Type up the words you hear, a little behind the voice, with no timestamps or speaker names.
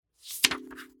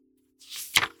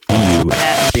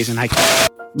My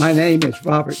name is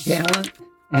Robert Gallant,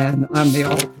 and I'm the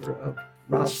author of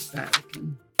Rob's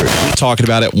Vatican. We're talking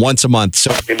about it once a month.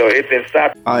 So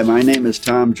Hi, my name is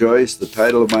Tom Joyce. The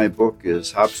title of my book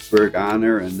is Habsburg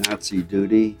Honor and Nazi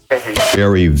Duty.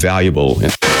 very valuable.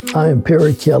 I am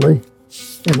Perry Kelly,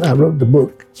 and I wrote the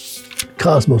book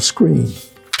Cosmos Screen.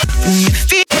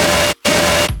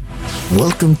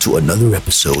 Welcome to another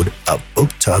episode of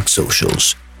Book Talk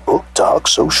Socials. Book Talk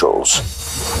Socials.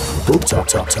 Book Talk,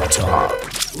 Talk, Talk, Talk.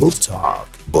 Book Talk.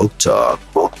 Book Talk.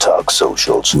 Book Talk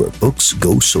Socials. Where books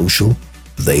go social,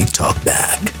 they talk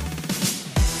back.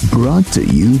 Brought to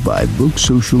you by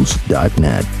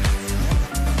booksocials.net.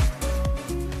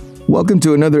 Welcome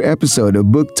to another episode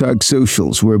of Book Talk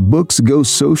Socials, where books go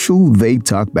social, they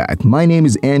talk back. My name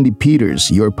is Andy Peters,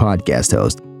 your podcast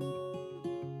host.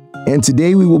 And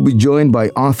today we will be joined by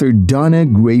author Donna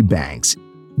Gray Banks.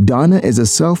 Donna is a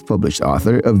self-published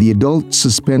author of the adult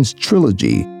suspense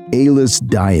trilogy, A-List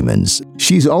Diamonds.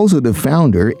 She's also the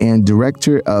founder and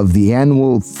director of the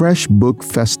annual Fresh Book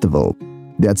Festival.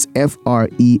 That's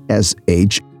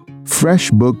F-R-E-S-H,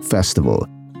 Fresh Book Festival.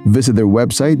 Visit their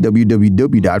website,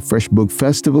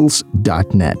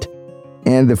 www.freshbookfestivals.net.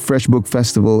 And the Fresh Book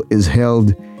Festival is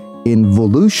held in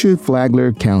Volusia,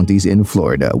 Flagler counties in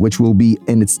Florida, which will be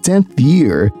in its 10th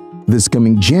year this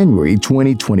coming January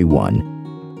 2021.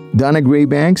 Donna Gray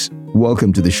Banks,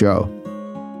 welcome to the show.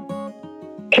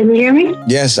 Can you hear me?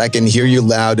 Yes, I can hear you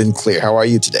loud and clear. How are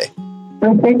you today?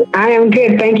 Okay. I am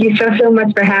good. Thank you so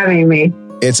much for having me.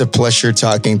 It's a pleasure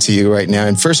talking to you right now.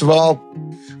 And first of all,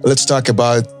 let's talk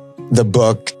about the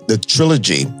book, the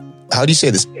trilogy. How do you say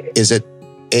this? Is it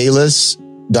A-List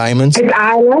Diamonds? It's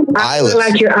Isla. Isla.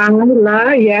 Like your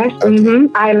Isla, yes. Okay.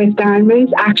 Isla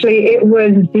Diamonds. Actually, it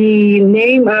was the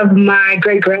name of my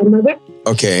great-grandmother.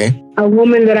 Okay. A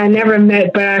woman that I never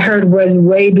met, but I heard was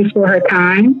way before her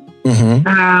time. Mm-hmm.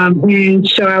 And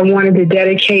so I wanted to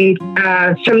dedicate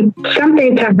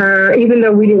something to her, even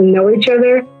though we didn't know each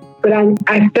other. But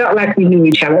I felt like we knew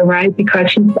each other, right?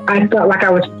 Because I felt like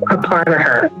I was a part of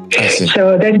her.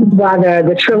 So that's why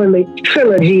the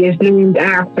trilogy is named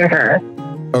after her.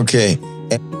 Okay.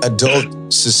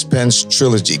 Adult suspense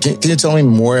trilogy. Can you tell me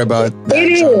more about that?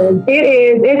 It is.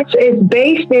 It's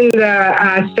based in the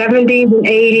 70s and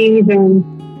 80s and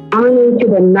on into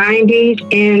the 90s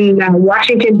in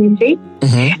Washington, D.C.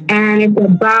 Mm-hmm. And it's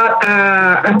about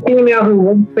a female who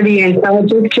works for the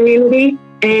intelligence community.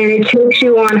 And it takes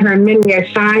you on her many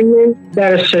assignments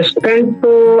that are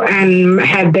suspenseful and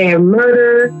they have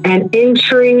murder and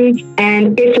intrigue.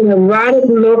 And it's an erotic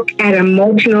look at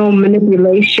emotional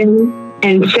manipulation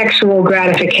and sexual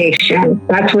gratification.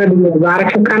 That's where the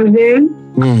erotica comes in.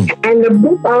 And the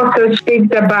book also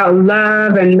speaks about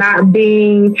love and love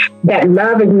is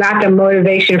not the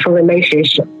motivation for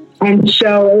relationships. And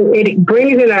so it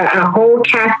brings in a whole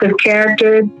cast of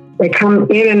characters that come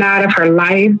in and out of her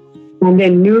life. And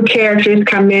then new characters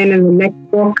come in the next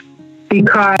book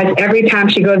because every time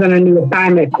she goes on a new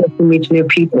assignment, she meets new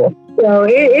people. So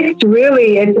it's a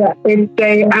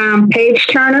page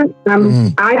turner.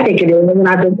 I think it is, and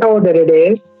I've been told that it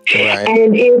is. Right.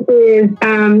 And it is,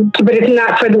 but it's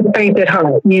not for the faint at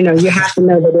heart. You know, you have to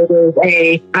know that it is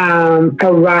a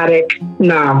erotic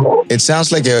novel. It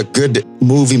sounds like a good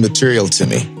movie material to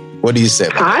me. What do you say?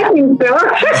 I think so.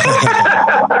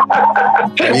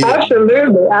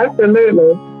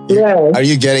 Absolutely. Yeah. Are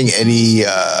you getting any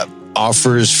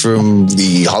offers from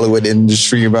the Hollywood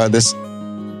industry about this?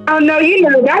 Oh, no, I think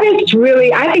that's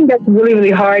really,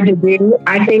 really hard to do.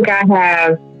 I think I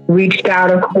have reached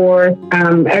out, of course.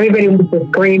 Everybody wants a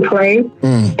screenplay.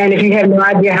 And if you have no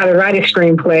idea how to write a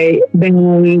screenplay,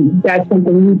 then that's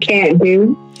something you can't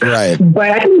do. Right.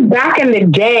 But I think back in the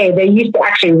day, they used to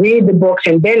actually read the books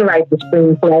and then write the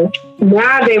screenplay.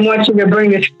 Now they want you to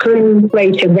bring the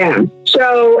screenplay to them.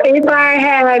 So if I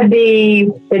had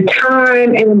the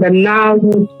time and the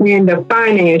knowledge and the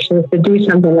finances to do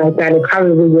something like that, it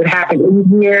probably would happen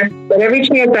easier. But every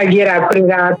chance I get, I put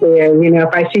it out there. You know,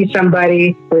 if I see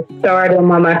somebody with stardom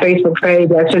on my Facebook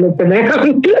page, I send it to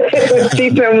them. If I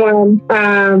see someone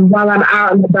while I'm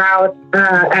out and about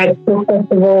at book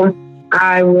festivals,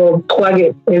 I will plug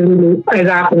it as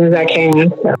often as I can.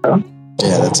 So.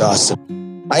 Yeah, that's awesome.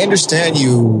 I understand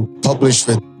you published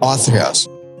with Author House.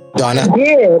 Donna?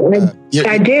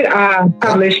 I did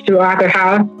publish through Author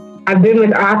House. I've been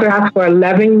with Author House for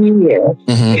 11 years.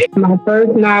 Mm-hmm. My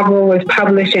first novel was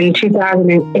published in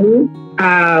 2008.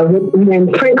 When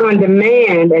print on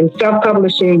demand and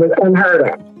self-publishing was unheard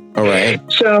of. All right.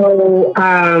 So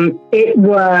it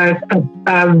was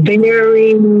a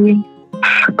very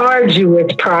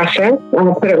arduous process,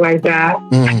 I'll put it like that.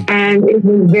 And it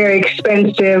was very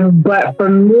expensive, but for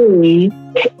me,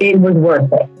 it was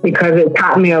worth it because it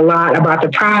taught me a lot about the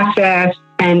process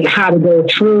and how to go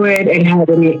through it and how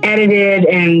to be edited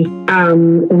and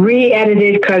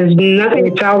re-edited, because nothing,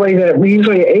 it's always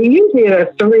usually a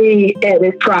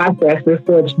 3-edit process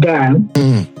before it's done.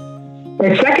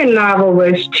 The second novel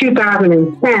was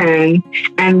 2010,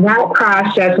 and that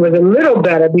process was a little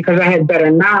better because I had better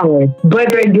knowledge.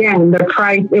 But again, the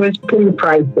price, it was pretty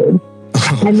pricey.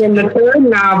 And then the third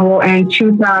novel in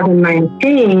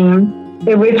 2019,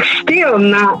 it was still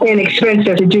not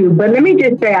inexpensive to do. But let me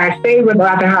just say, I stayed with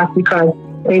Author House because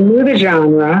they knew the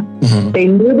genre, they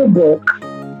knew the book,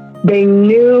 they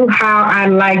knew how I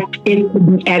liked it to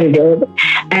be edited.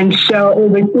 And so it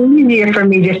was easier for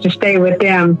me just to stay with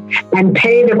them and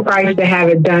pay the price to have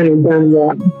it done and done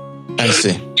well. I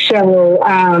see. So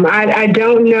I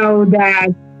don't know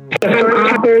that the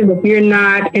first authors, if you're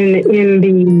not if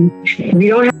you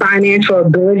don't have financial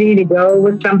ability to go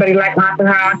with somebody like Author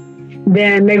House,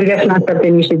 then maybe that's not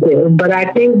something you should do. But I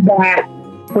think that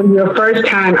for your first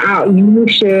time out, you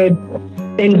should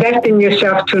invest in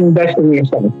yourself to invest in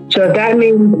yourself. So if that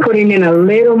means putting in a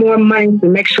little more money to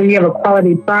make sure you have a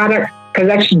quality product,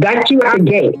 because that's you out the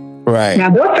gate. Right. Now,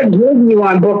 they'll forgive you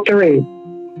on book 3.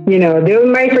 You know, they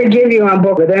may forgive you on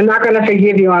book, but they're not going to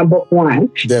forgive you on book 1.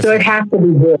 Definitely. So it has to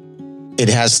be good. It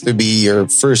has to be your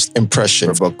first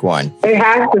impression for book 1. It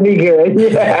has to be good.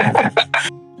 Yeah.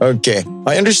 Okay.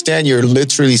 I understand you're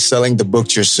literally selling the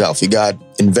books yourself. You got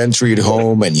inventory at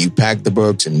home and you pack the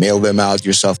books and mail them out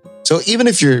yourself. So even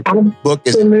if your book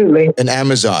is an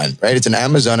Amazon, right? It's an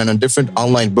Amazon and on different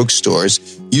online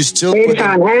bookstores, you still It's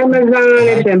on Amazon,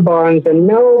 it's in Barnes &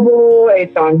 Noble,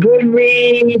 it's on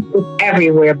Goodreads, it's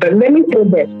everywhere. But let me say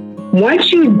this.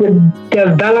 Once you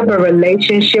develop a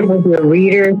relationship with your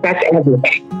readers, that's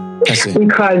everything.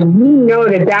 Because you know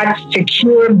that's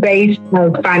secure base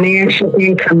of financial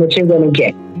income that you're going to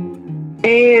get.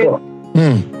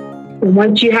 And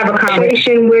once you have a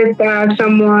conversation with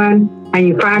someone and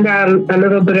you find out a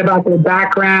little bit about their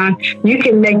background, you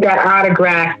can make that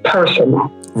autograph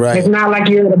personal. Right. It's not like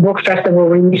you're at a book festival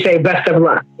when you say best of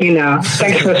luck,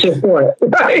 thanks for support.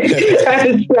 Right?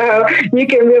 And so you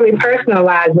can really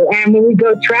personalize it. And when we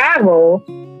go travel,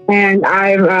 and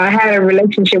I've had a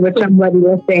relationship with somebody,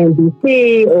 let's say in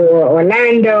DC or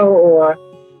Orlando or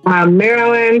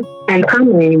Maryland and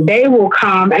coming, they will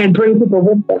come and bring people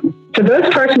with them. So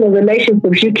those personal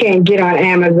relationships you can't get on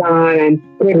Amazon and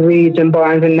Goodreads and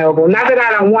Barnes and Noble. Not that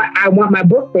I want my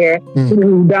book there.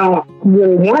 Who don't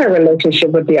really want a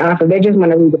relationship with the author. They just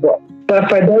want to read the book. But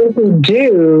for those who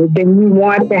do, then you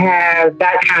want to have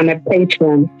that kind of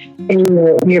patron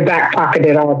in your back pocket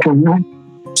at all times.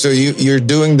 So you're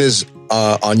doing this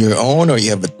on your own, or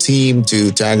you have a team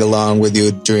to tag along with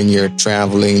you during your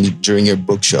traveling, during your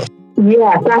book show?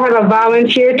 Yes, I have a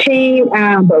volunteer team,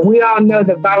 but we all know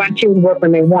that volunteers work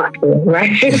when they want to,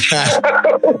 right?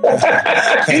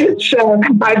 So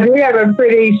I do have a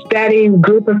pretty steady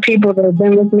group of people that have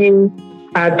been with me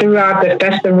throughout the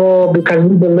festival, because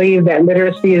we believe that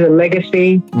literacy is a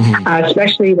legacy,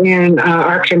 especially in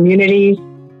our communities.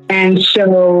 And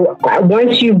so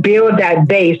once you build that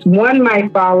base, one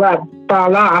might fall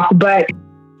off, but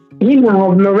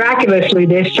miraculously,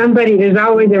 there's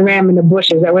always a ram in the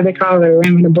bush. Is that what they call it? A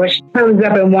ram in the bush comes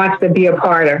up and wants to be a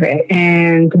part of it.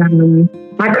 And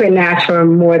I couldn't ask for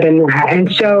more than that. And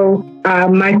so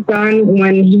my son,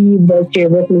 when he was here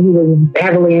with me, he was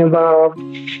heavily involved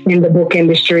in the book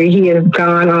industry. He has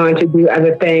gone on to do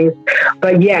other things.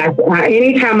 But yes,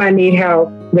 anytime I need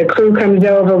help, the crew comes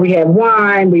over, we have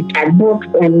wine, we pack books,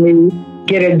 and we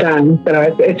get it done.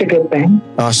 So it's a good thing.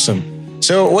 Awesome.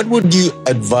 So what would you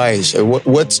advise, or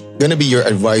what's going to be your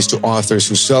advice to authors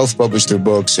who self-publish their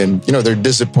books and, they're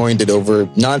disappointed over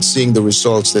not seeing the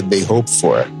results that they hope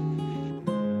for?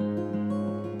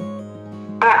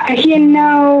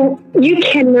 You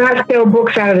cannot sell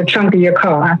books out of the trunk of your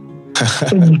car.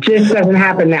 It just doesn't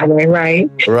happen that way, right?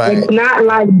 Right. It's not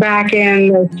like back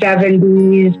in the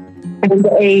 70s and the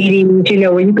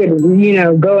 80s, where you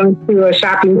could, go into a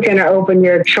shopping center, open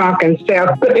your trunk and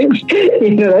sell things.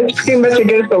 That's pretty much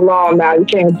against the law now. You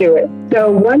can't do it.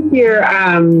 So once your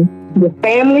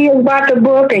family has bought the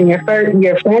book and your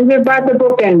friends have bought the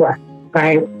book, then what?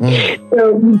 Right?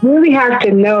 So you really have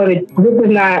to know that this is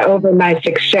not overnight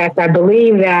success. I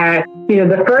believe that,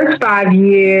 the first 5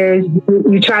 years,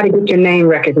 you try to get your name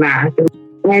recognized.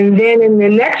 And then in the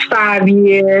next 5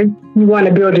 years, you want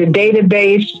to build your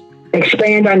database,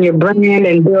 expand on your brand,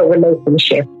 and build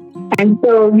relationships. And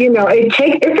so, it's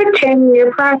a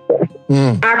 10-year process.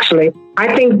 Actually,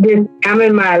 I think I'm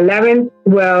in my 11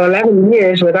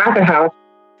 years with Author House.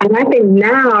 And I think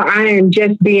now I am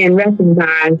just being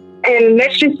recognized. And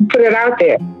let's just put it out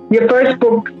there. Your first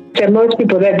book, to most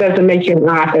people, that doesn't make you an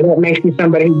author. That makes you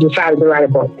somebody who decided to write a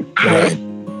book. Right?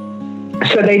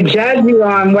 So they judge you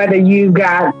on whether you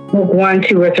got book 1,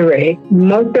 2, or 3.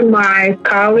 Most of my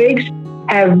colleagues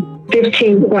have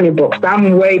 15, 20 books.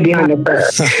 I'm way behind the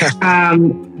curve.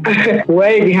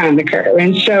 Way behind the curve.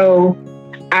 And so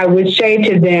I would say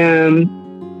to them,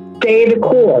 stay the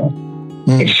course.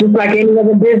 It's just like any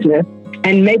other business,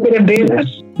 and make it a business.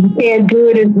 You can't do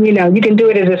it as, you can do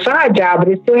it as a side job, but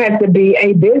it still has to be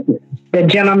a business. The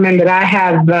gentleman that I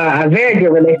have a very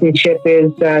good relationship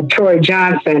is Troy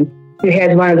Johnson, who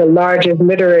has one of the largest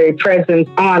literary presence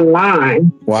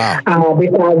online. Wow.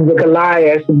 Besides the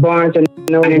Goliath, Barnes and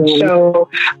Noble. And so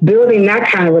building that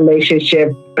kind of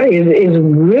relationship is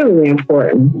really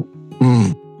important.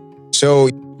 So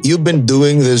you've been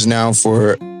doing this now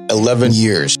for 11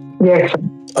 years. Yes.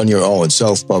 On your own,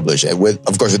 self-published, and with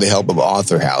the help of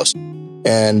Author House.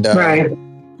 And right.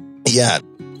 Yeah,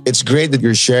 it's great that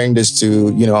you're sharing this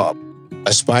to,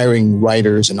 aspiring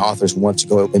writers and authors who want to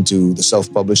go into the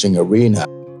self-publishing arena.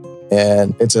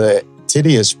 And it's a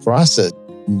tedious process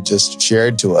you just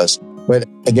shared to us. But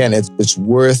again, it's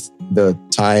worth the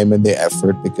time and the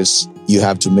effort because you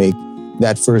have to make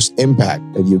that first impact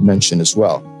that you've mentioned as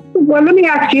well. Well, let me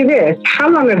ask you this. How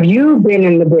long have you been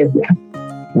in the business?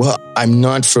 Well, I'm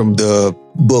not from the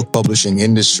book publishing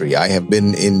industry. I have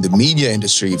been in the media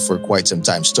industry for quite some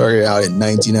time. Started out in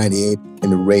 1998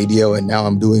 in the radio, and now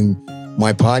I'm doing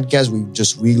my podcast. We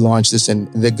just relaunched this. And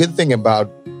the good thing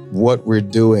about what we're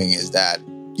doing is that,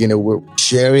 we're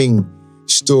sharing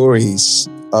stories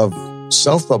of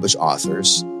self-published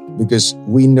authors because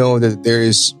we know that there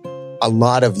is a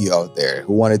lot of you out there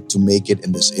who wanted to make it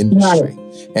in this industry.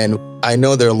 And I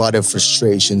know there are a lot of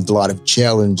frustrations, a lot of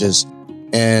challenges.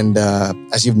 And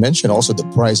as you've mentioned, also the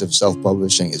price of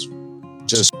self-publishing is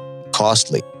just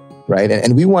costly, right?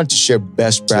 And we want to share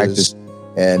best practice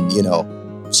and,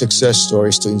 success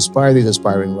stories to inspire these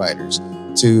aspiring writers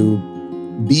to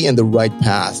be in the right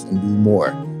path and do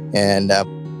more. And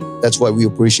that's why we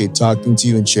appreciate talking to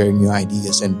you and sharing new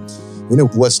ideas. And,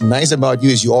 what's nice about you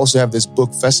is you also have this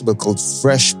book festival called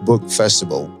Fresh Book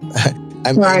Festival.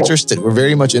 I'm interested. We're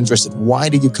very much interested. Why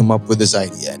did you come up with this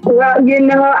idea? Well,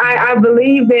 I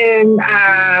believe in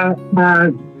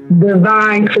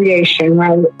divine creation,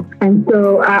 right? And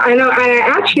so I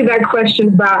asked you that question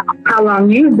about how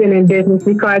long you've been in business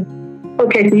because,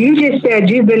 okay, so you just said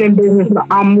you've been in business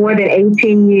more than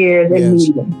 18 years in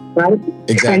media, right?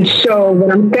 Exactly. And so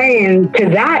what I'm saying to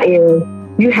that is,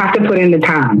 you have to put in the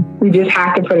time. You just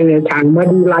have to put in the time,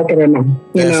 whether you like it or not.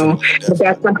 Definitely. But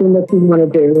that's something that you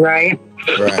want to do, right?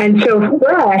 And so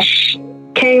Fresh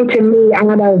came to me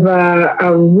out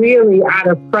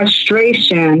of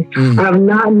frustration of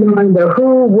not knowing the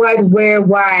who, what, where,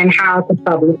 why, and how to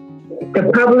publish. To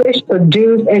publish,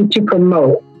 produce, and to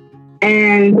promote.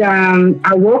 And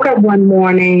I woke up one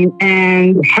morning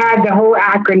and had the whole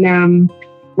acronym.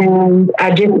 And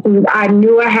I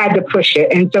knew I had to push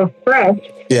it. And so Fresh.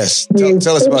 Yes.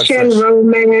 Tell us about Fresh.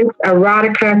 Romance,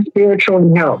 erotica, spiritual,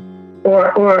 and health,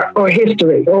 or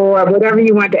history, or whatever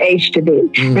you want the H to be.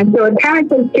 And so it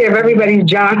kind of takes care of everybody's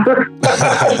genre.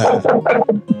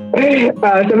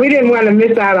 So we didn't want to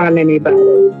miss out on anybody.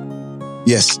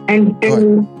 Yes. And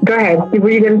go ahead. Were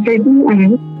you going to say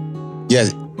something?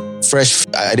 Yes. Fresh.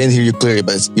 I didn't hear you clearly,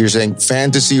 but you're saying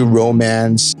fantasy,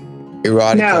 romance,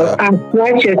 erotica. No,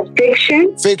 Fresh is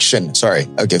fiction. Fiction. Sorry.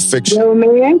 Okay, fiction.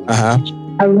 Romance.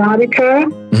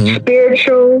 Erotica,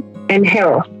 spiritual, and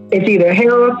health. It's either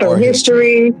health or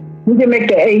history. You can make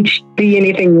the H be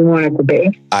anything you want it to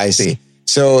be. I see.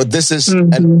 So this is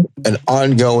an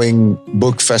ongoing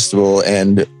book festival,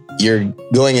 and you're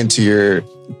going into your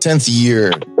 10th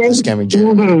year this coming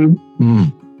June.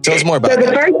 Tell us more about that. So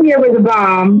the first year was a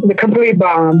bomb, the complete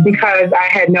bomb, because I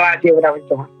had no idea what I was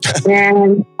doing.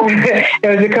 And it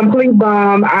was a complete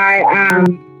bomb. I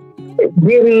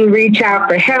didn't reach out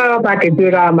for help. I could do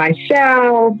it all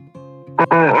myself.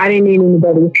 I didn't need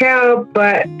anybody's help,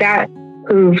 but that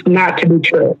proved not to be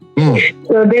true.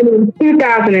 So then in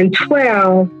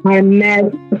 2012, I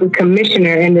met the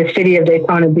commissioner in the city of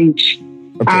Daytona Beach.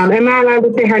 Am I allowed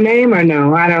to say her name or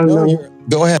no? I don't know.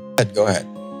 Go ahead.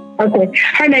 Okay.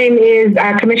 Her name is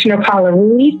Commissioner Paula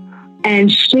Reed,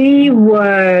 and she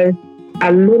was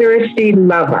a literacy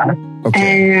lover.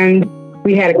 And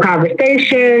we had a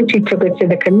conversation. She took it to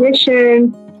the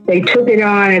commission. They took it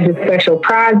on as a special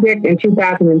project in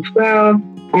 2012,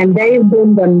 and they've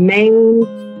been the main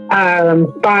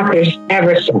sponsors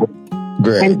ever since.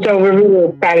 Great. And so we're really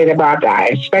excited about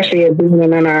that, especially as being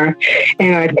in our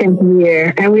 10th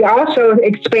year. And we also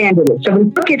expanded it. So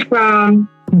we took it from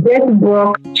this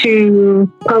book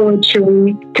to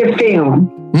poetry to film.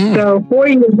 So 4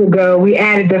 years ago, we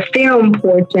added the film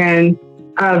portion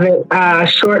of it,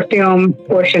 short film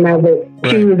portion of it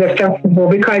to the festival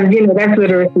because, that's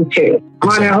literacy too,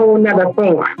 on a whole nother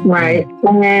form, right?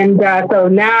 And so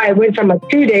now it went from a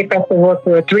 2-day festival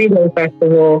to a 3-day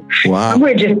festival. Wow. And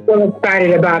we're just so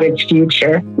excited about its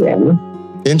future. Yeah.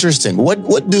 Interesting.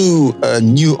 What do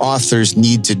new authors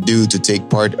need to do to take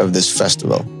part of this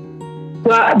festival?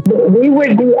 Well, we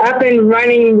would be up and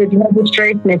running with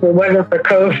registration if it wasn't for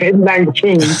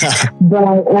COVID-19.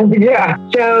 But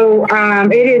so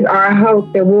it is our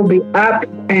hope that we'll be up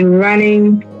and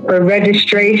running for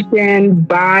registration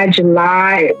by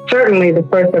July, certainly the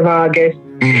 1st of August.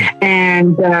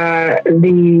 And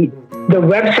the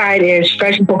website is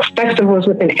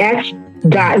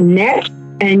freshbookfestivals.net.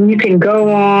 And you can go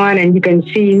on and you can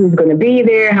see who's going to be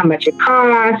there, how much it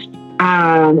costs.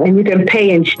 And you can pay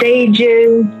in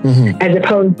stages as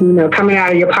opposed to, coming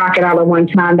out of your pocket all at one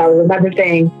time. That was another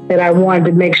thing that I wanted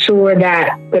to make sure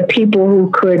that the people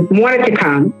who wanted to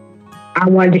come, I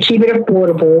wanted to keep it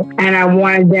affordable, and I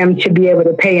wanted them to be able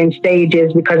to pay in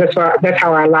stages because that's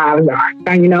how our lives are.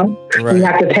 And, Right. We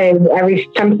have to pay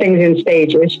some things in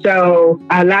stages. So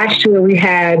last year we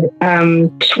had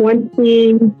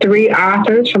 23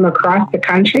 authors from across the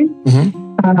country.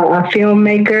 A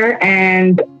filmmaker,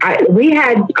 and we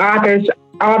had authors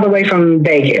all the way from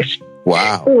Vegas.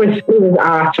 Wow. It was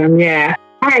awesome, yeah.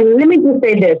 And let me just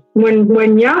say this.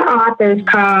 When young authors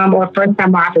come, or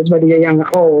first-time authors, whether you're young or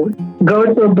old,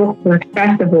 go to a book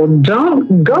festival,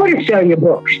 don't go to sell your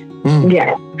books.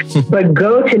 Yes. But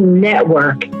go to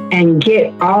network and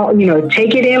get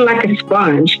take it in like a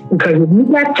sponge. Because if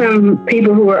you've got some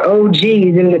people who are OGs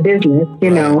in the business,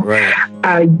 you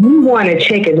want to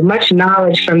take as much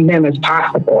knowledge from them as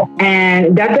possible.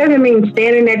 And that doesn't mean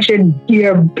standing at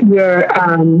your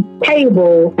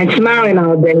table and smiling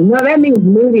all day. No, that means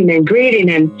meeting and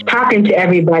greeting and talking to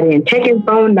everybody and taking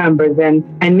phone numbers and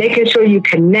making sure you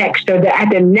connect so that at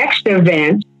the next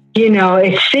event,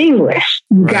 it's seamless.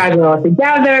 You guys are all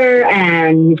together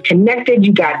and you've connected.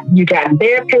 You got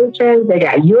their patrons, they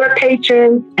got your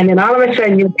patrons, and then all of a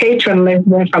sudden your patron list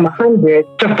went from 100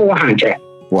 to 400.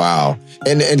 Wow.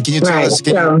 And can you tell us,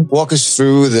 walk us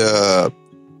through the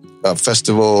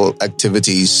festival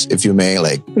activities, if you may,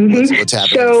 like what's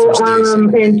happening? So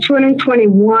in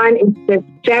 2021, it's the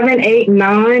 7, 8,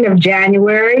 9 of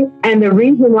January. And the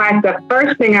reason why it's the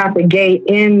first thing out the gate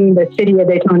in the city of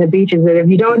Daytona Beach is that if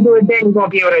you don't do it then, you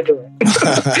won't be able to do it.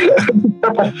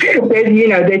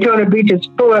 Daytona Beach is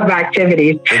full of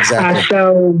activities. Exactly.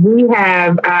 So we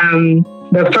have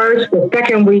the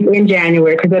second week in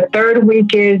January, because the third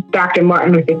week is Dr.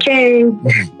 Martin Luther King.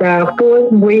 The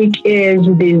fourth week is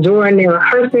the Zora Neale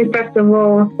Hurston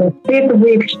Festival. The fifth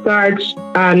week starts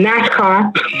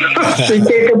NASCAR. So you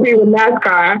can compete with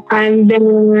NASCAR. And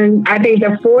then I think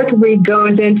the fourth week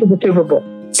goes into the Super Bowl.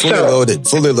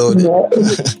 Fully loaded.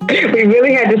 We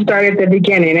really had to start at the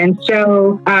beginning. And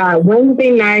so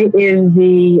Wednesday night is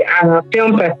the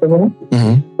film festival.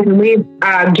 And we've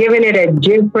given it a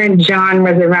different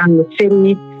genres around the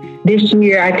city. This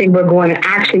year, I think we're going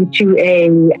actually to a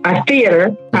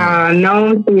theater,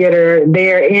 known theater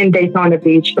there in Daytona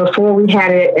Beach. Before we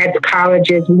had it at the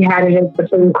colleges, we had it at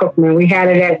Bethune-Cookman, we had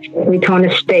it at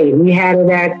Daytona State, we had it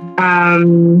at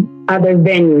other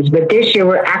venues. But this year,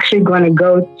 we're actually going to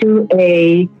go to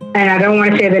and I don't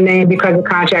want to say the name because the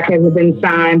contract hasn't been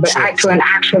signed, but to an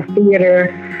actual theater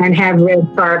and have red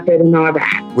carpet and all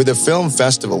that. With the film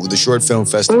festival, with the short film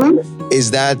festival,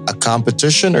 is that a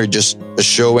competition or just a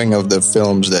showing of the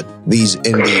films that these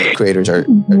indie creators are?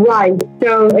 Right.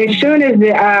 So as soon as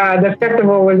the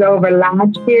festival was over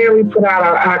last year, we put out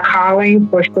our calling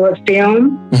for short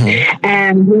film,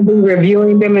 and we'll be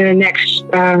reviewing them in the next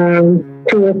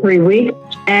 2 or 3 weeks,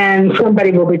 and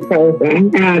somebody will be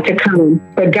chosen to come.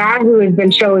 The guy who has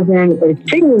been chosen, it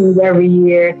seems, every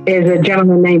year is a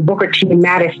gentleman named Booker T.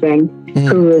 Madison,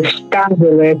 who is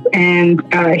fabulous, and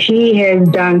he has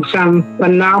done some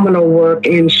phenomenal work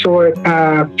in short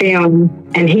film,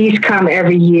 and he's come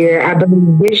every year. I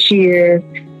believe this year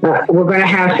we're going to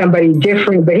have somebody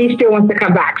different, but he still wants to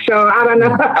come back. So I don't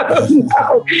know.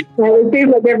 It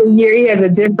seems like every year he has a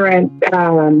different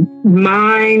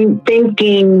mind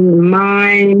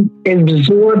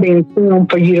absorbing film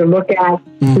for you to look at.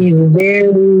 He's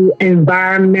very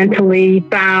environmentally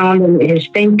sound in his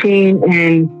thinking,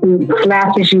 and he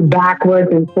flashes you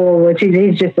backwards and forwards.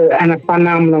 He's just a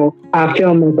phenomenal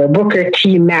filmmaker, Booker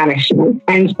T. Madison.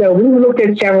 And so we looked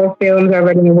at several films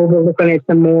already, and we'll be looking at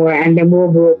some more, and then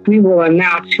we will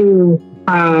announce who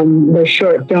the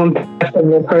short film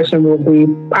festival person will be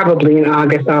probably in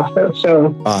August also.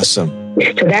 So awesome.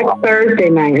 So that's Thursday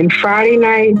night. And Friday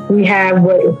night, we have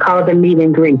what is called the meet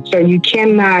and greet. So you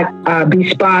cannot be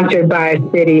sponsored by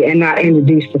a city and not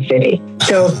introduce the city.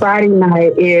 So Friday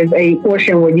night is a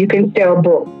portion where you can sell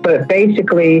books, but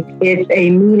basically it's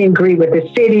a meet and greet with the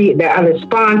city, the other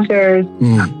sponsors,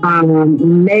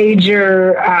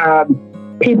 major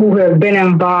people who have been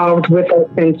involved with us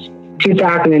since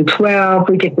 2012.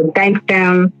 We get to thank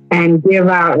them and give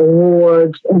out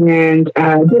awards and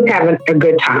just have a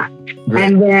good time. Right.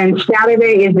 And then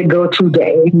Saturday is the go-to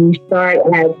day. We start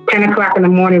at 10 o'clock in the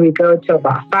morning. We go till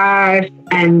about 5.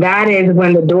 And that is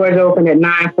when the doors open at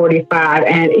 9:45.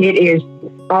 And it is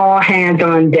all hands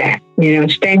on deck.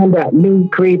 Stand up, meet,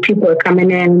 greet. People are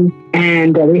coming in.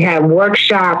 And we have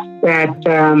workshops that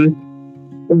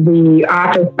the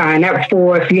authors sign up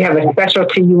for. If you have a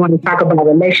specialty, you want to talk about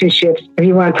relationships, if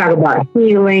you want to talk about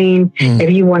healing, if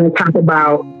you want to talk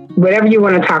about whatever you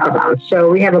want to talk about. So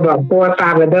we have about 4 or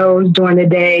 5 of those during the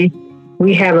day.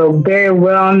 We have a very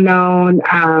well-known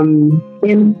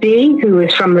MC who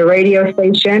is from the radio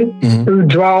station who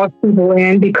draws people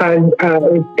in because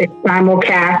it's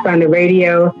simulcast on the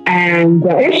radio, and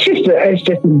it's just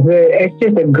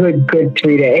a good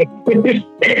 3 day.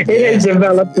 It has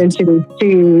developed into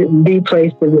the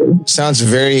place to be. Sounds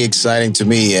very exciting to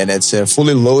me, and it's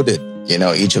fully loaded.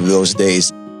 Each of those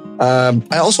days.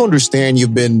 I also understand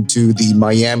you've been to the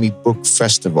Miami Book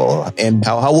Festival, and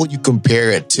how would you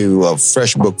compare it to a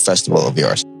Fresh Book Festival of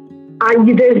yours?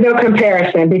 There's no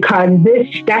comparison because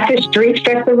that's a street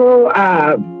festival.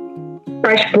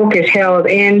 Fresh Book is held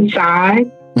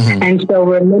inside, and so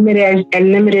we're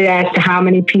limited as to how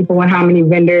many people and how many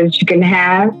vendors you can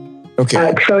have.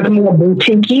 Okay, so it's more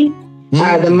boutique-y.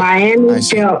 The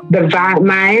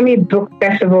Miami Book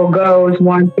Festival goes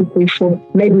 1, 2, 3, 4,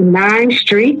 maybe 9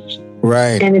 streets.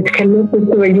 Right. And it's connected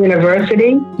to a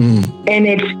university. And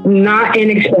it's not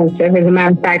inexpensive. As a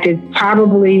matter of fact, it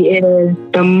probably is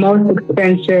the most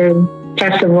expensive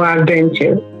festival I've been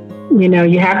to.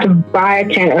 You have to buy a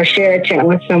tent or share a tent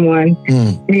with someone.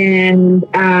 And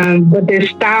but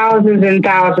there's thousands and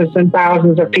thousands and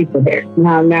thousands of people there.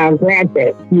 Now,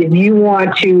 granted, if you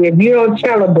don't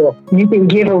sell a book, you can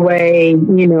give away,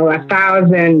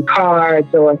 1,000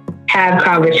 cards or have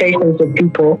conversations with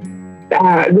people.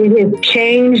 It has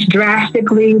changed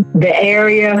drastically, the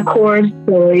area, of course.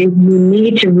 So you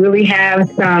need to really have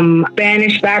some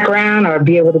Spanish background or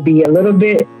be able to be a little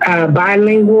bit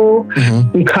bilingual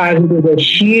because there's a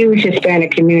huge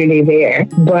Hispanic community there.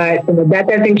 But that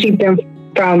doesn't keep them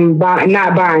from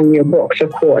not buying your books,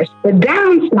 of course. The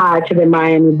downside to the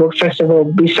Miami Book Festival,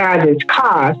 besides its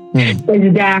cost,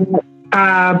 is that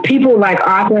people like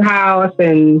Author House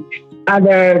and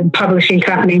other publishing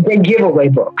companies, they give away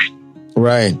books.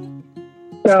 Right.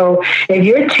 So if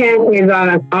your tent is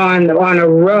on a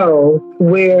row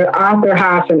where Author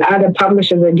House and other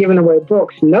publishers are giving away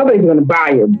books, nobody's going to buy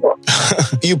your book.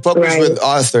 You published with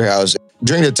Author House.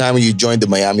 During the time when you joined the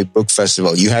Miami Book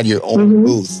Festival, you had your own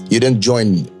booth. You didn't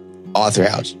join Author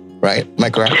House, right? Am I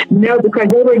correct? No, because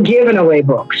they were giving away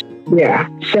books. Yeah.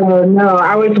 So, no,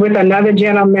 I was with another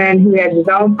gentleman who has his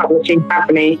own publishing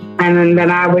company. And then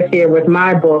I was here with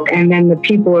my book. And then the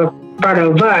people in front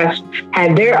of us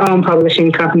had their own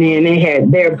publishing company and they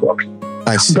had their books.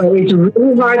 I see. But it's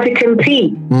really hard to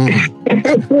compete. When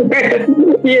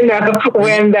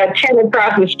the tenant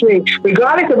across the street,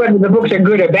 regardless of whether the books are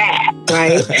good or bad,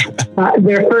 right?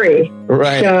 They're free.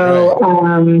 Right. So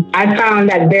I found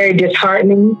that very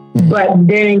disheartening. But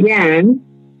then again,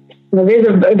 there's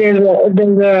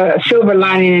a silver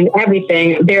lining in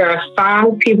everything. There are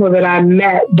 5 people that I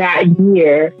met that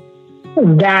year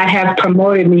that have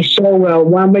promoted me so well.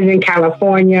 One was in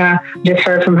California, just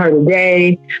heard from her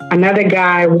today. Another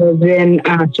guy was in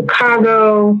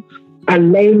Chicago, a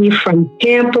lady from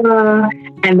Tampa,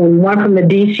 and then one from the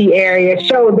DC area.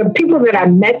 So the people that I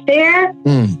met there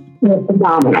were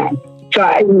phenomenal.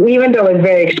 So even though it's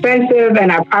very expensive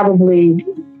and I probably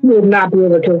would not be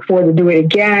able to afford to do it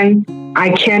again, I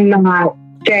cannot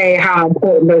say how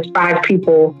important those 5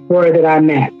 people were that I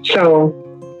met. So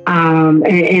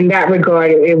In that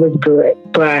regard, it was good,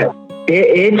 but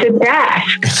it's a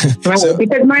task, right? So-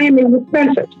 because Miami is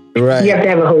expensive. Right. You have to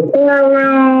have a hotel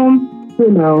room,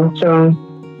 so.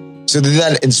 So did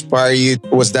that inspire you?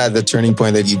 Was that the turning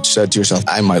point that you said to yourself,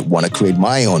 I might want to create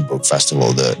my own book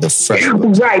festival, the Fresh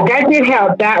Books? Right, that did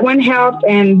help. That one helped.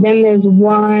 And then there's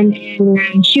one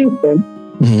in Houston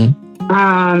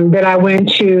that I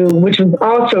went to, which was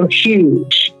also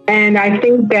huge. And I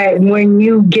think that when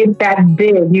you get that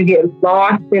big, you get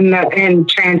lost in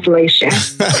translation.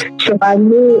 So I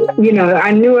knew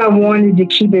I wanted to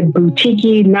keep it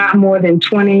boutique-y, not more than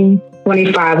 20,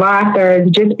 25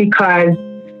 authors, just because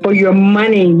for your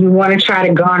money, you want to try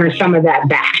to garner some of that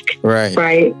back. Right.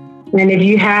 And if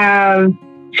you have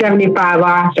 75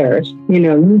 authors,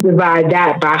 you divide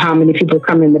that by how many people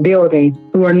come in the building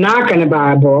who are not going to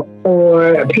buy a book,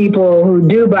 or people who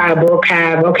do buy a book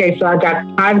have, okay, so I've got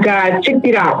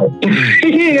 $60,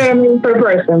 you know what I mean, per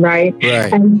person, right?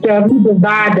 And so if you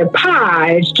divide the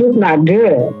pie, it's just not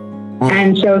good.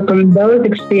 And so from those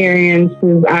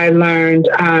experiences, I learned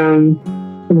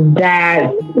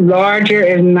that larger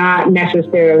is not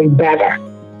necessarily better.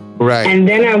 Right. And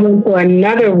then I went to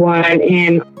another one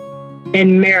in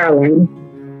Maryland,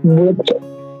 which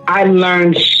I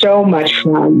learned so much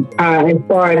from, as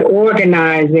far as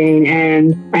organizing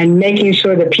and making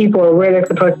sure that people are where they're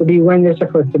supposed to be, when they're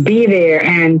supposed to be there,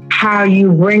 and how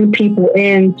you bring people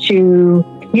into,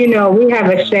 we have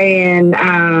a saying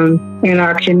in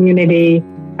our community,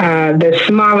 the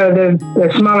smaller the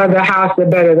house, the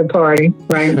better the party,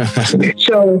 right?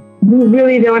 So you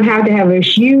really don't have to have a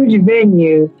huge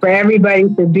venue for everybody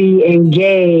to be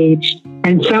engaged.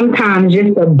 And sometimes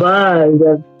just the buzz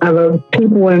of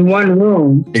people in one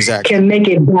room can make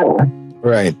it better.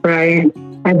 Right.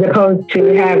 As opposed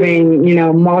to having,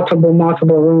 multiple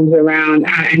rooms around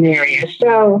an area.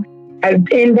 So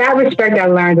in that respect, I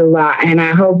learned a lot. And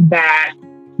I hope that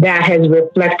has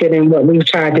reflected in what we've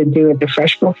tried to do at the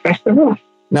Fresh Book Festival.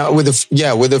 Now, with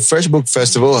the Fresh Book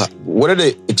Festival, what are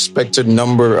the expected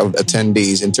number of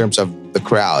attendees in terms of the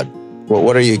crowd?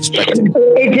 What are you expecting?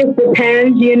 It just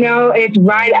depends, It's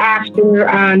right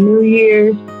after New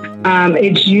Year's.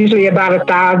 It's usually about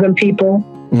 1,000 people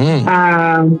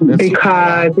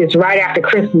because it's right after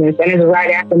Christmas and it's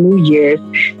right after New Year's.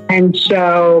 And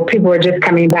so people are just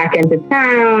coming back into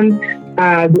town.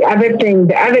 The other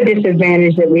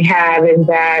disadvantage that we have is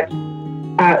that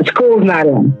school's not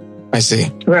in. I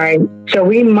see. Right. So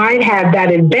we might have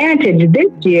that advantage this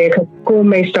year because school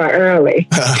may start early.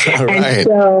 And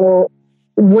so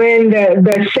when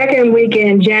the second weekend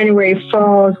in January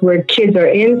falls where kids are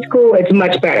in school, it's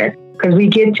much better because we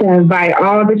get to invite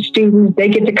all the students. They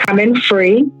get to come in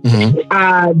free.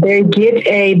 They get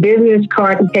a business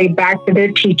card to take back to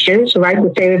their teachers, right,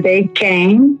 to say that they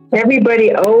came.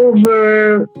 Everybody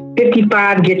over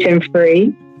 55 gets in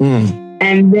free.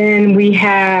 And then we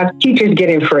have teachers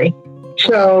getting free.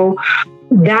 So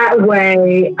that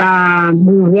way, we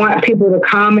want people to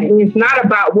come. And it's not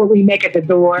about what we make at the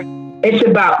door. It's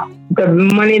about the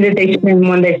money that they spend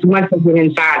once they get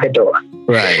inside the door.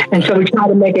 Right. And so we try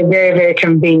to make it very, very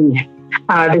convenient.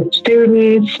 The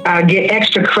students get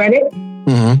extra credit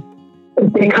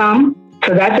if they come.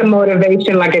 So that's a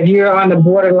motivation. Like if you're on the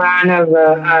borderline of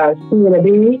a C and a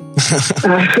B,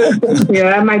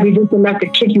 that might be just enough to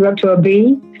kick you up to a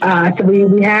B. So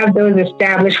we have those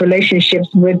established relationships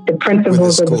with the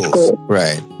principals of the school.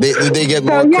 Right. Do they get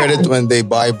more credit when they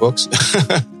buy books?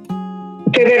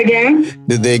 Say that again?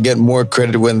 Did they get more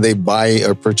credit when they buy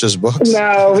or purchase books?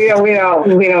 No, we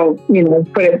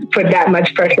don't put that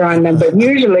much pressure on them. But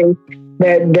usually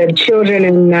the children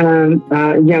and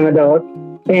young adults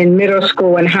in middle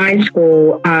school and high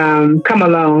school come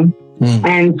alone.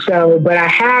 And so, but I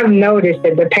have noticed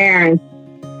that the parents,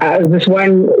 this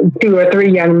 1, 2, or 3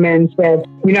 young men said,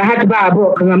 I have to buy a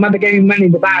book because my mother gave me money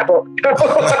to buy a book. That's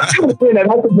a good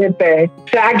thing.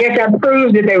 So I guess that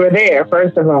proves that they were there,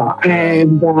 first of all.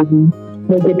 And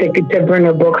they get to bring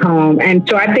a book home. And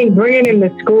so I think bringing in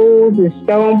the schools is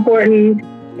so important.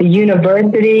 The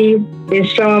universities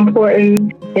is so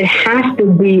important. It has to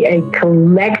be a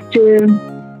collective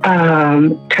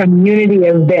community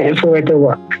event for it to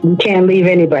work. You can't leave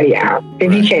anybody out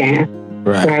if you can.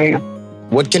 Right.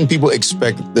 What can people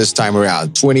expect this time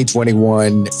around?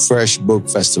 2021 Fresh Book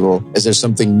Festival. Is there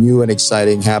something new and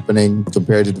exciting happening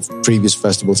compared to the previous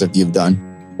festivals that you've done?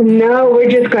 No,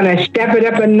 we're just going to step it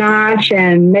up a notch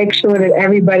and make sure that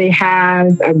everybody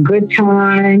has a good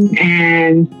time.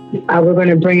 And we're going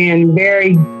to bring in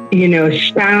very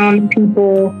sound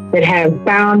people that have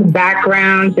sound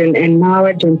backgrounds and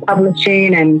knowledge in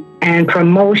publishing and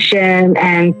promotion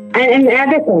and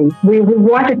other things. We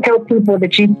want to tell people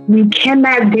that you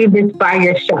cannot do this by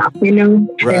yourself.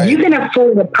 If you can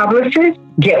afford a publicist,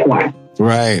 get one.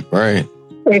 Right.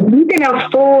 If you can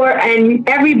afford, and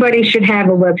everybody should have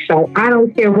a website. I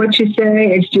don't care what you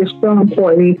say. It's just so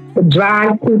important to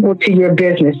drive people to your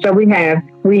business. So we have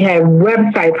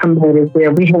website promoters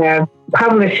there. We have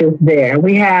publishers there.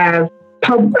 We have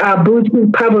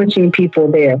boutique publishing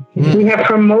people there. We have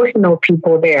promotional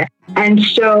people there. And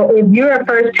so if you're a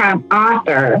first-time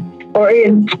author or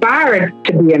inspired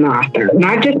to be an author,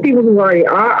 not just people who already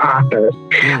are authors,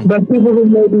 but people who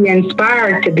may be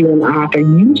inspired to be an author,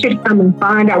 you should come and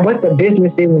find out what the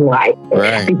business is like.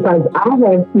 Right. Because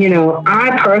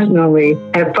I personally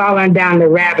have fallen down the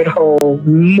rabbit hole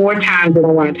more times than I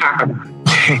want to talk about.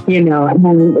 And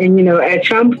at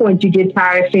some point you get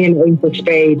tired of seeing the ace of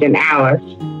spades and hours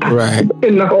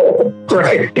in the hole,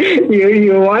 right?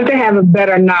 You want to have a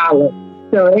better knowledge.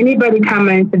 So anybody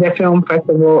coming to the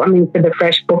to the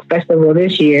Fresh Book Festival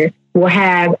this year will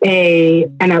have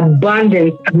an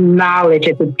abundance of knowledge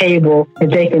at the table that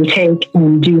they can take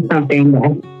and do something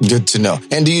with. Good to know.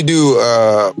 And do you do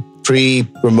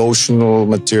pre-promotional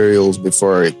materials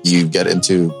before you get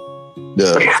into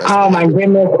the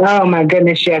festival? Oh my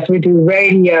goodness, yes. We do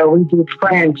radio, we do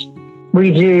print,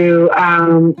 we do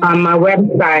on my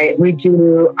website, we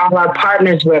do all our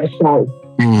partners' websites.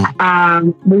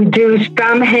 We do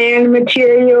some hand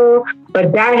material,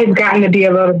 but that has gotten to be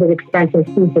a little bit expensive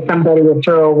too for somebody to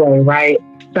throw away, right?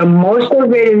 So most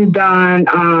of it is done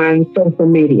on social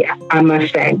media, I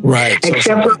must say. Right.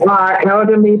 Except for our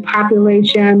elderly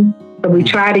population. So we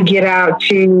try to get out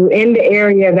to, in the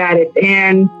area that it's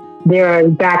in, there are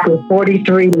exactly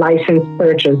 43 licensed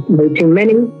churches. Way too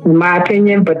many, in my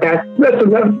opinion, but that's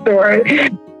another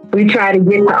story. We try to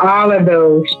get to all of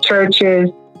those churches.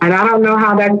 And I don't know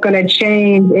how that's going to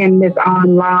change in this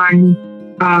online,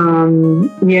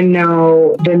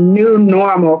 the new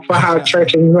normal for how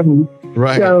churches run.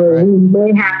 Right. So we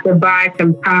may have to buy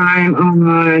some time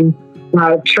on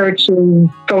churches'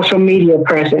 social media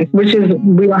presence, we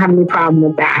don't have any problem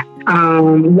with that.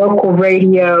 Local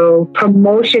radio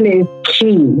promotion is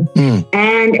key.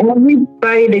 And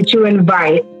everybody that you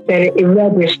invite that is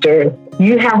registered,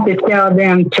 you have to tell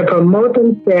them to promote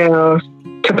themselves,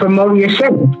 to promote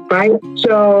yourself, right?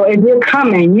 So if you're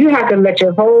coming, you have to let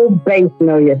your whole base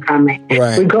know you're coming,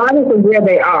 regardless of where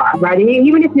they are, right?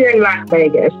 Even if you're in Las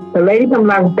Vegas, the lady from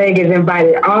Las Vegas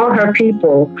invited all her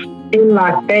people in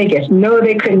Las Vegas. No,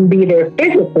 they couldn't be there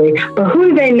physically, but who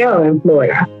do they know in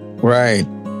Florida? Right.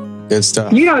 Good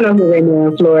stuff. You don't know who they know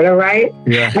in Florida, right?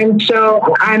 Yeah. And so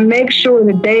I make sure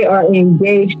that they are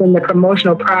engaged in the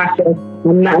promotional process.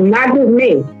 Not just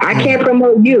me. I can't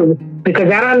promote you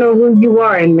because I don't know who you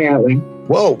are in Maryland.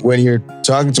 Well, when you're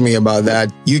talking to me about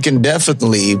that, you can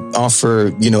definitely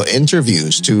offer,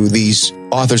 interviews to these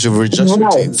authors who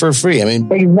registered for free. I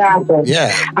mean, exactly.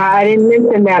 Yeah. I didn't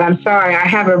mention that. I'm sorry. I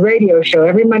have a radio show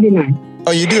every Monday night.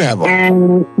 Oh, you do have one?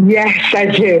 And yes, I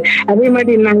do. Every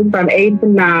Monday night from 8 to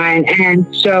 9. And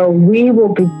so we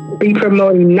will be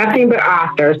promoting nothing but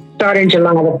authors starting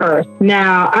July the 1st.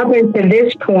 Now, up until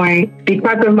this point,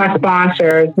 because of my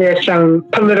sponsors, there's some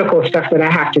political stuff that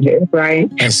I have to do,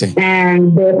 right? I see.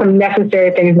 And there's some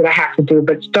necessary things that I have to do.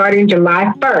 But starting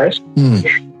July 1st,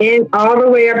 all the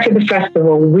way up to the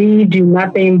festival, we do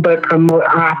nothing but promote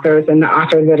authors and the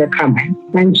authors that are coming.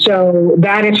 And so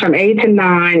that is from 8 to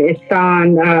 9. It's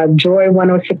on Joy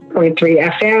 106.3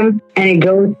 FM, and it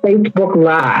goes Facebook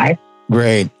Live.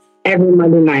 Great. Every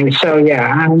Monday night. So, yeah,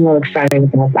 I'm real excited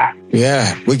about that.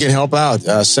 Yeah, we can help out.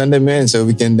 Send them in so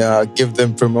we can give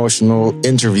them promotional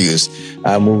interviews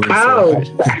moving forward.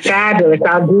 Fabulous.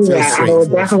 I'll do that. I will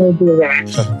definitely do that.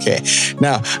 Okay.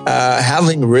 Now,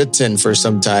 having written for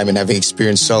some time and having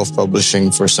experienced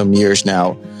self-publishing for some years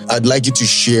now, I'd like you to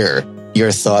share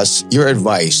your thoughts, your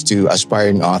advice to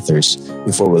aspiring authors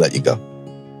before we let you go.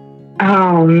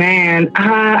 Oh, man.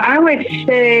 I would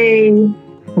say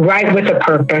write with a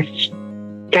purpose.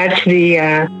 That's the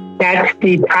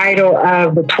title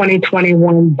of the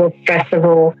 2021 Book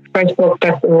Festival, Fresh Book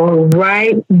Festival.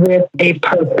 Write with a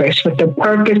purpose, with the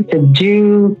purpose to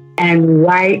do and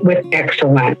write with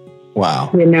excellence. Wow.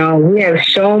 We have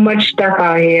so much stuff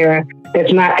out here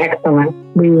that's not excellent.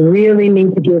 We really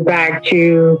need to get back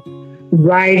to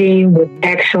writing with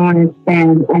excellence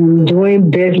and doing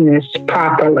business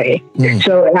properly.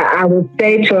 So I would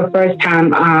say to a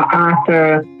first-time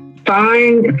author,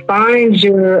 find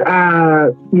your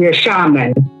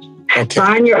shaman,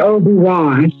 find your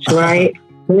Obi-Wans, right?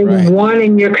 There's one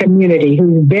in your community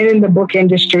who's been in the book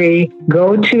industry.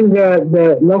 Go to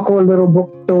the local little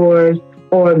bookstores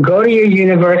or go to your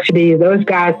university. Those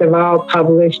guys have all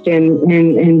published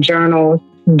in journals.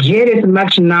 Get as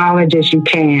much knowledge as you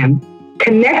can.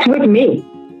 Connect with me.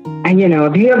 And,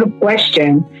 if you have a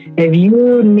question, if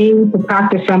you need to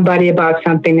talk to somebody about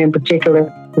something in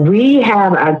particular, we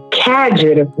have a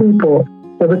cadre of people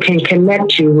that we can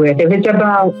connect you with. If it's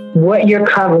about what your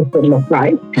cover should look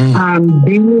like, do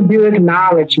you do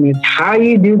acknowledgments? How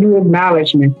you do the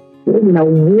acknowledgments?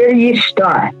 Where you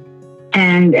start.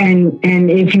 And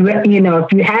if you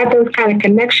have those kind of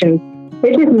connections,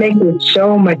 it just makes it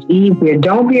so much easier.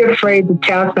 Don't be afraid to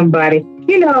tell somebody.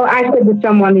 I said to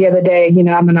someone the other day,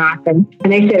 I'm an author. And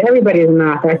they said, everybody is an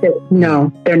author. I said, no,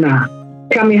 they're not.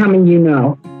 Tell me how many you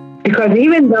know. Because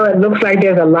even though it looks like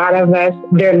there's a lot of us,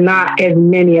 there are not as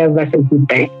many of us as you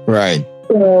think. Right.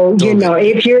 So,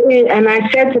 if you're in, and I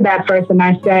said to that person,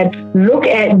 I said, look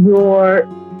at your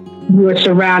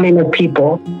surrounding of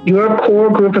people, your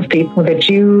core group of people that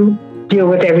you deal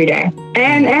with every day,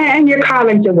 and your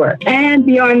colleagues at work, and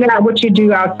beyond that, what you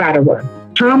do outside of work.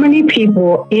 How many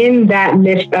people in that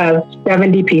list of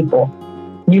 70 people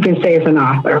you can say is an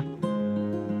author?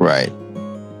 Right.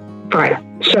 Right.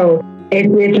 So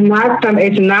it's not for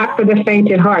the faint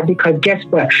at heart, because guess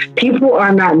what? People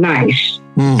are not nice.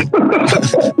 They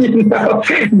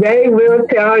will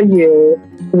tell you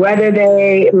whether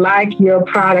they like your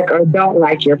product or don't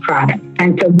like your product.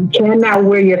 And so you cannot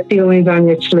wear your feelings on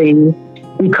your sleeve,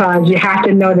 because you have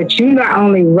to know that you not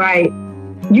only write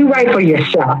for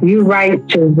yourself. You write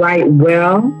to write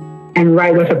well and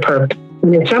write with a purpose.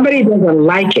 And if somebody doesn't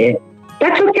like it,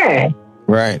 that's okay.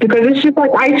 Right. Because it's just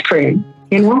like ice cream,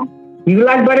 You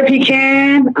like butter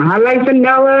pecan, I like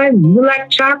vanilla, you like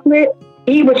chocolate.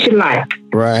 Eat what you like.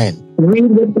 Right. Read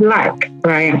what you like.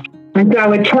 Right. And so I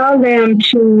would tell them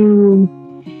to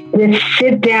just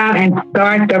sit down and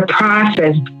start the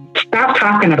process. Stop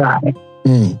talking about it.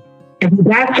 If you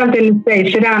got something to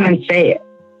say, sit down and say it.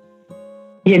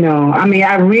 It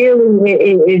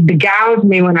beguiles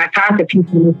me when I talk to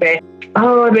people who say,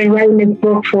 oh, I've been writing this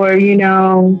book for,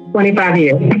 25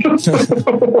 years.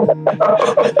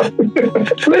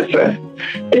 Listen,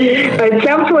 at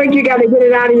some point you got to get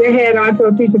it out of your head onto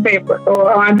a piece of paper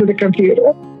or onto the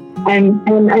computer.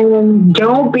 And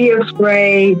don't be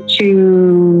afraid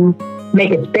to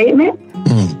make a statement.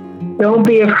 Don't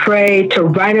be afraid to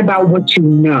write about what you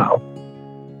know.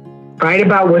 Write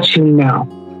about what you know.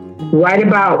 Write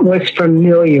about what's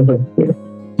familiar with you.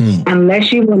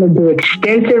 Unless you want to do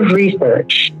extensive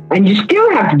research, and you still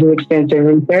have to do extensive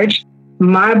research.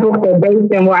 My books are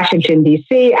based in Washington,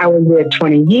 D.C. I was there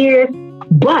 20 years.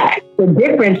 But the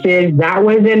difference is that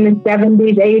was in the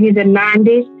 70s, 80s, and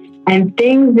 90s. And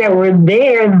things that were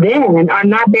there then are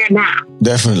not there now.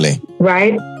 Definitely.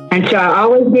 Right? And so I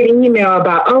always get an email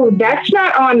about, oh, that's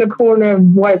not on the corner of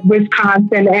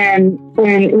Wisconsin and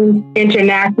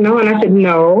International. And I said,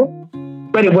 no,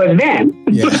 but it was then,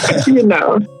 yeah.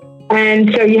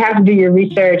 And so you have to do your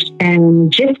research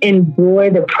and just enjoy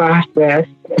the process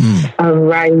of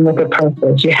writing with a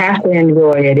purpose. You have to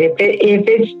enjoy it. If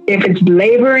it's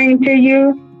laboring to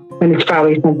you, then it's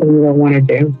probably something you don't want to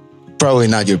do. Probably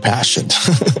not your passion.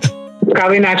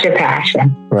 Probably not your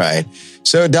passion. Right.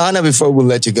 So, Donna, before we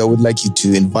let you go, we'd like you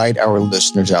to invite our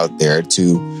listeners out there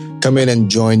to come in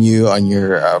and join you on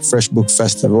your Fresh Book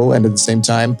Festival, and at the same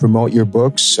time promote your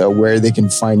books, where they can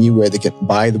find you, where they can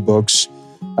buy the books.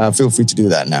 Feel free to do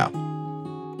that now.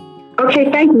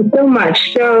 Okay, thank you so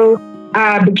much. So,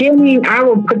 beginning, I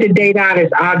will put the date out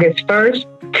as August 1st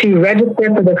to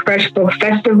register for the Fresh Book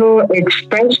Festival. It's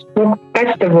Fresh Book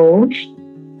Festivals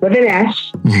with an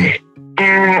S.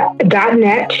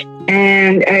 .net,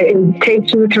 and it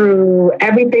takes you through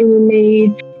everything you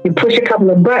need. You push a couple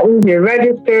of buttons, you're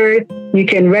registered. You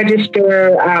can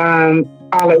register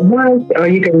all at once, or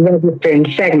you can register in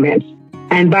segments.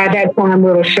 And by that time,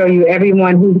 it'll show you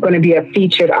everyone who's going to be a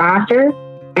featured author.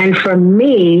 And for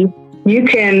me, you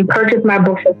can purchase my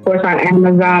books, of course, on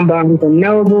Amazon, Barnes &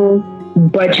 Noble,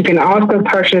 but you can also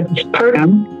purchase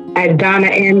them at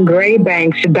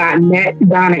DonnaNGraybanks.net,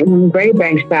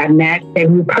 DonnaNGraybanks.net. If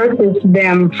you purchase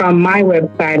them from my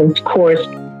website, of course,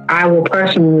 I will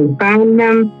personally find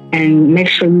them and make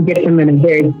sure you get them in a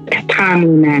very timely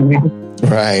manner.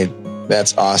 Right.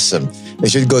 That's awesome. They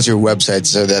should go to your website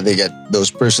so that they get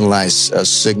those personalized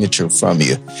signature from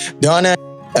you. Donna,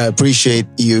 I appreciate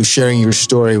you sharing your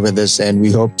story with us, and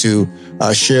we hope to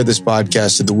share this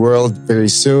podcast to the world very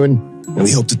soon. And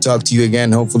we hope to talk to you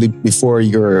again, hopefully before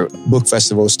your book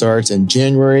festival starts in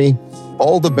January.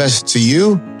 All the best to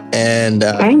you And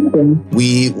Thank you.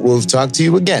 we will talk to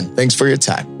you again. Thanks for your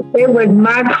time. It was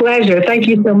my pleasure. Thank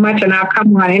you so much. And I'll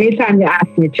come on anytime you ask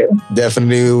me to.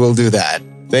 Definitely will do that.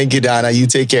 Thank you, Donna. You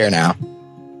take care now.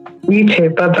 You too.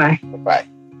 Bye-bye. Bye.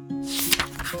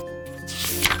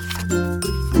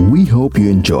 We hope you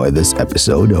enjoy this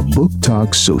episode of Book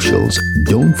Talk Socials.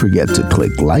 Don't forget to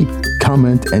click like,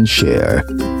 comment, and share.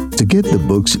 To get the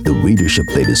books the readership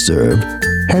they deserve,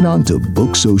 head on to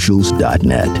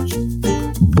booksocials.net.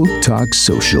 Book Talk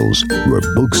Socials, where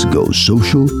books go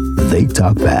social, they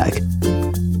talk back.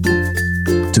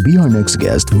 To be our next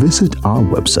guest, visit our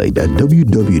website at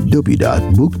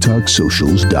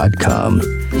www.booktalksocials.com.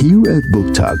 Here at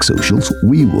Book Talk Socials,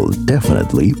 we will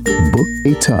definitely book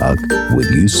a talk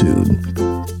with you soon.